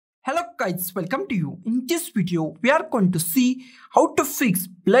Hello guys, welcome to you. In this video, we are going to see how to fix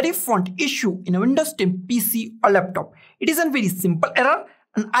blurry font issue in a Windows 10 PC or laptop. It is a very simple error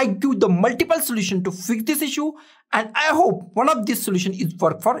and I give the multiple solution to fix this issue and I hope one of these solution is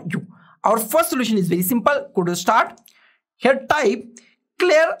work for you. Our first solution is very simple. Go to start. Here type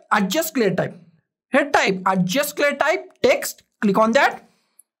clear adjust clear type. Here type adjust clear type text. Click on that.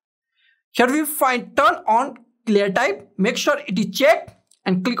 Here we find turn on clear type. Make sure it is checked.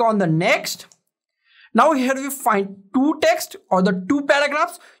 And click on the next. Now here we find two text or the two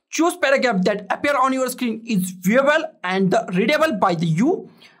paragraphs. Choose paragraph that appear on your screen is viewable and readable by the you.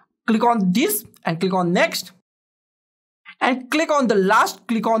 Click on this and click on next. And click on the last,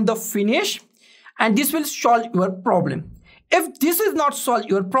 click on the finish. And this will solve your problem. If this is not solve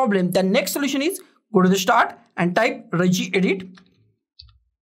your problem, the next solution is go to the start and type regedit.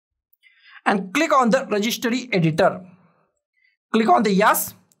 And click on the registry editor. Click on the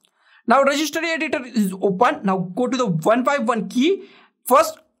yes. Now registry editor is open. Now go to the one by one key.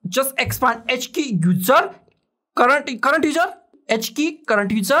 First just expand H key user, current user, H key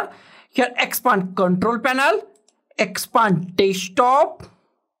current user. Here expand control panel, expand desktop.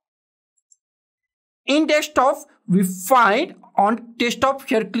 In desktop we find on desktop,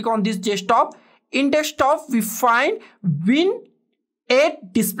 here click on this desktop. In desktop we find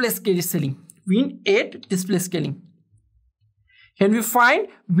Win8 display scaling. Win8 display scaling. Here we find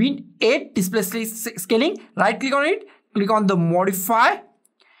Win8 display scaling. Right click on it, click on the modify,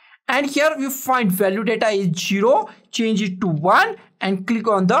 and here we find value data is 0, change it to 1 and click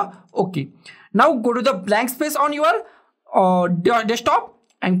on the OK. Now go to the blank space on your desktop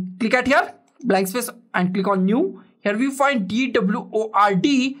and click at here blank space and click on new. Here we find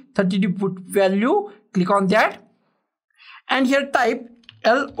DWORD 32-bit value, click on that, and here type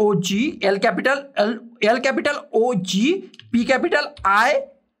LOG, L capital OG, P capital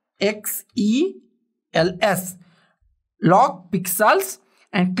IXELS, log pixels,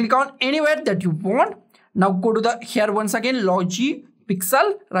 and click on anywhere that you want. Now go to the here once again log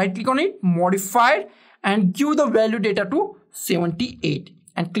pixel, right click on it, modified, and give the value data to 78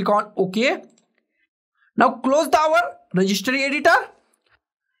 and click on OK. Now close our registry editor.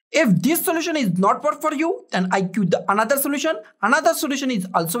 If this solution is not work for you, then I give the another solution. Another solution is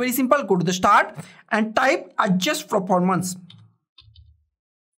also very simple. Go to the start and type adjust performance.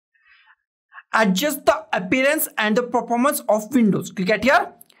 Adjust the appearance and the performance of Windows. Click at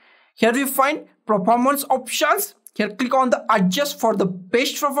here. Here we find performance options. Here click on the adjust for the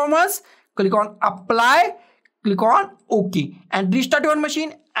best performance. Click on apply. Click on OK and restart your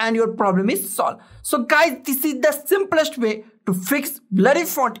machine and your problem is solved. So guys, this is the simplest way to fix blurry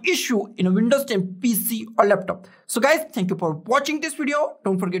font issue in a Windows 10 PC or laptop. So guys, thank you for watching this video.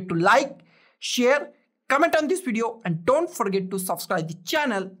 Don't forget to like, share, comment on this video and don't forget to subscribe the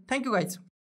channel. Thank you guys.